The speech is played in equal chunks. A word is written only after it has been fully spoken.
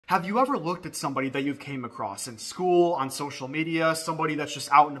Have you ever looked at somebody that you've came across in school, on social media, somebody that's just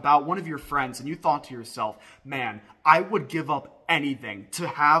out and about, one of your friends, and you thought to yourself, man, I would give up anything to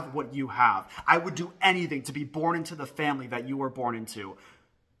have what you have. I would do anything to be born into the family that you were born into.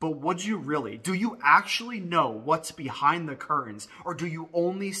 But would you really? Do you actually know what's behind the curtains? Or do you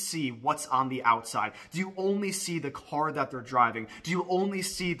only see what's on the outside? Do you only see the car that they're driving? Do you only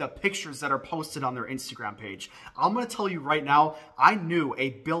see the pictures that are posted on their Instagram page? I'm going to tell you right now, I knew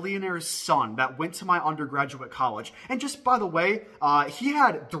a billionaire's son that went to my undergraduate college. And just by the way, he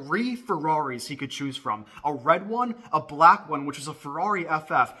had 3 Ferraris he could choose from. A red one, a black one, which is a Ferrari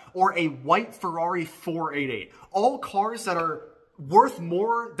FF, or a white Ferrari 488. All cars that are worth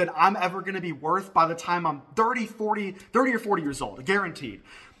more than I'm ever going to be worth by the time I'm 30 or 40 years old, guaranteed.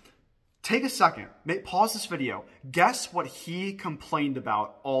 Take a second, pause this video. Guess what he complained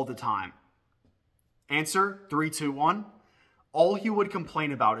about all the time? Answer, 3, 2, 1. All he would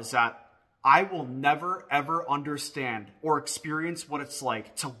complain about is that I will never, ever understand or experience what it's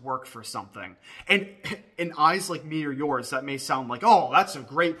like to work for something. And in eyes like me or yours, that may sound like, oh, that's a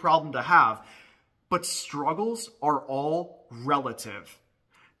great problem to have. But struggles are all relative.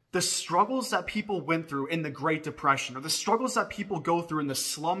 The struggles that people went through in the Great Depression, or the struggles that people go through in the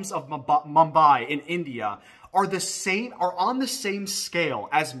slums of Mumbai in India, are on the same scale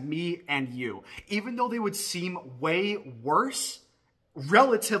as me and you. Even though they would seem way worse,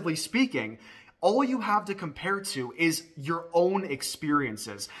 relatively speaking, all you have to compare to is your own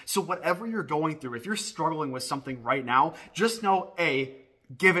experiences. So whatever you're going through, if you're struggling with something right now, just know, A,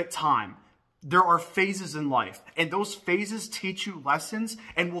 give it time. There are phases in life, and those phases teach you lessons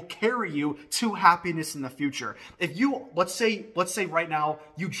and will carry you to happiness in the future. If you, let's say right now,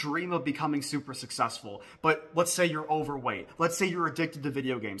 you dream of becoming super successful, but let's say you're overweight. Let's say you're addicted to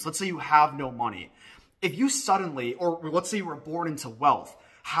video games. Let's say you have no money. If you suddenly, or let's say you were born into wealth,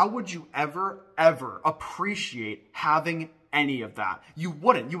 how would you ever appreciate having any of that? You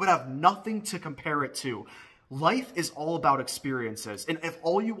wouldn't. You would have nothing to compare it to. Life is all about experiences, and if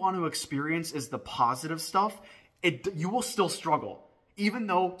all you want to experience is the positive stuff, you will still struggle. Even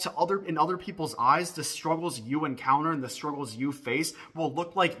though in other people's eyes, the struggles you encounter and the struggles you face will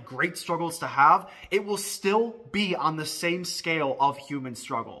look like great struggles to have, it will still be on the same scale of human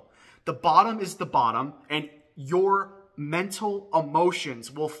struggle. The bottom is the bottom, and your mental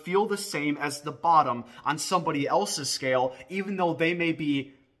emotions will feel the same as the bottom on somebody else's scale, even though they may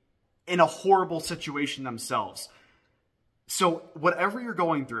be in a horrible situation themselves. So whatever you're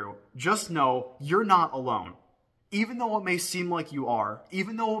going through, just know you're not alone. Even though it may seem like you are,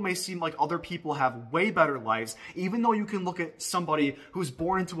 even though it may seem like other people have way better lives, even though you can look at somebody who's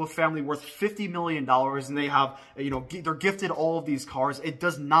born into a family worth $50 million and they have, they're gifted all of these cars, it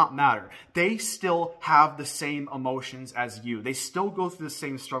does not matter. They still have the same emotions as you. They still go through the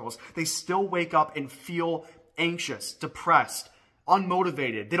same struggles. They still wake up and feel anxious, depressed,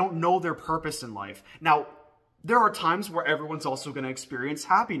 unmotivated. They don't know their purpose in life. Now, there are times where everyone's also going to experience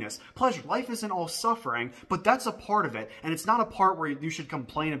happiness, pleasure. Life isn't all suffering, but that's a part of it. And it's not a part where you should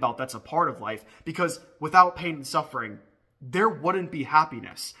complain about that's a part of life, because without pain and suffering, there wouldn't be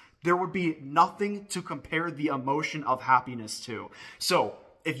happiness. There would be nothing to compare the emotion of happiness to. So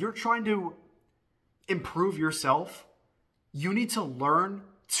if you're trying to improve yourself, you need to learn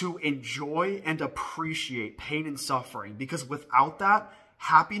to enjoy and appreciate pain and suffering, because without that,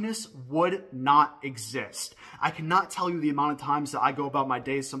 happiness would not exist. I cannot tell you the amount of times that I go about my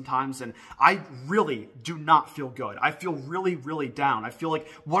days sometimes and I really do not feel good. I feel really, really down. I feel like,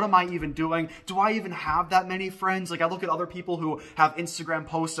 what am I even doing? Do I even have that many friends? Like, I look at other people who have Instagram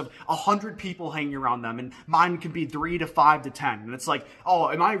posts of 100 people hanging around them, and mine can be 3 to 5 to 10. And it's like, oh,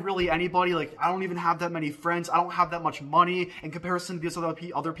 am I really anybody? Like, I don't even have that many friends. I don't have that much money in comparison to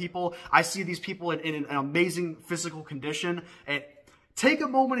these other people. I see these people in an amazing physical condition, and take a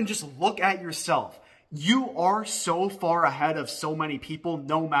moment and just look at yourself. You are so far ahead of so many people,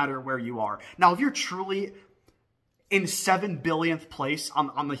 no matter where you are. Now, if you're truly in 7 billionth place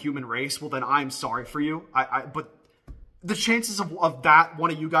on the human race, well, then I'm sorry for you. But the chances of that, one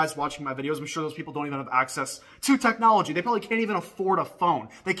of you guys watching my videos, I'm sure those people don't even have access to technology. They probably can't even afford a phone.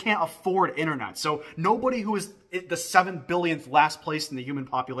 They can't afford internet. So nobody who is the 7 billionth last place in the human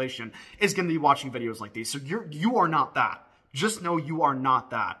population is going to be watching videos like these. So you are not that. Just know you are not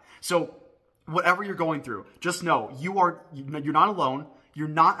that. So whatever you're going through, just know you're not alone. You're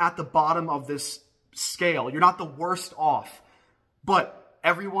not at the bottom of this scale. You're not the worst off. But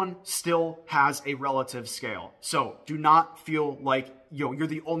everyone still has a relative scale. So do not feel like you're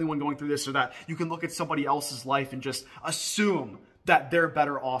the only one going through this, or that you can look at somebody else's life and just assume that they're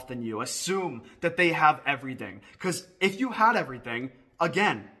better off than you. Assume that they have everything. Because if you had everything,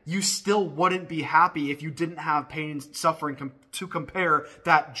 again, you still wouldn't be happy if you didn't have pain and suffering to compare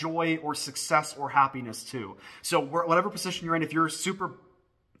that joy or success or happiness to. So whatever position you're in, if you're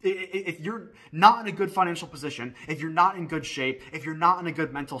not in a good financial position, if you're not in good shape, if you're not in a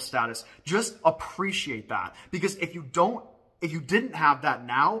good mental status, just appreciate that. Because if you didn't have that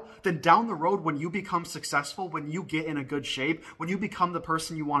now, then down the road, when you become successful, when you get in a good shape, when you become the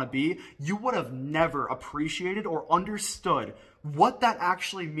person you want to be, you would have never appreciated or understood what that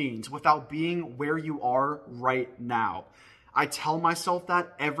actually means without being where you are right now. I tell myself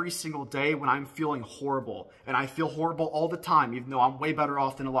that every single day when I'm feeling horrible, and I feel horrible all the time, even though I'm way better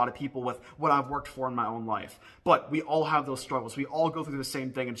off than a lot of people with what I've worked for in my own life. But we all have those struggles. We all go through the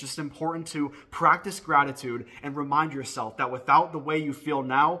same thing. It's just important to practice gratitude and remind yourself that without the way you feel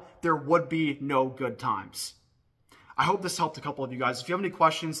now, there would be no good times. I hope this helped a couple of you guys. If you have any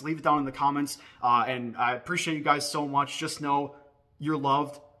questions, leave it down in the comments. And I appreciate you guys so much. Just know you're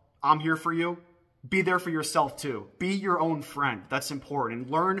loved. I'm here for you. Be there for yourself too. Be your own friend. That's important. And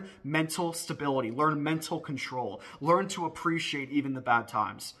learn mental stability. Learn mental control. Learn to appreciate even the bad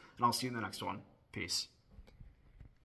times. And I'll see you in the next one. Peace.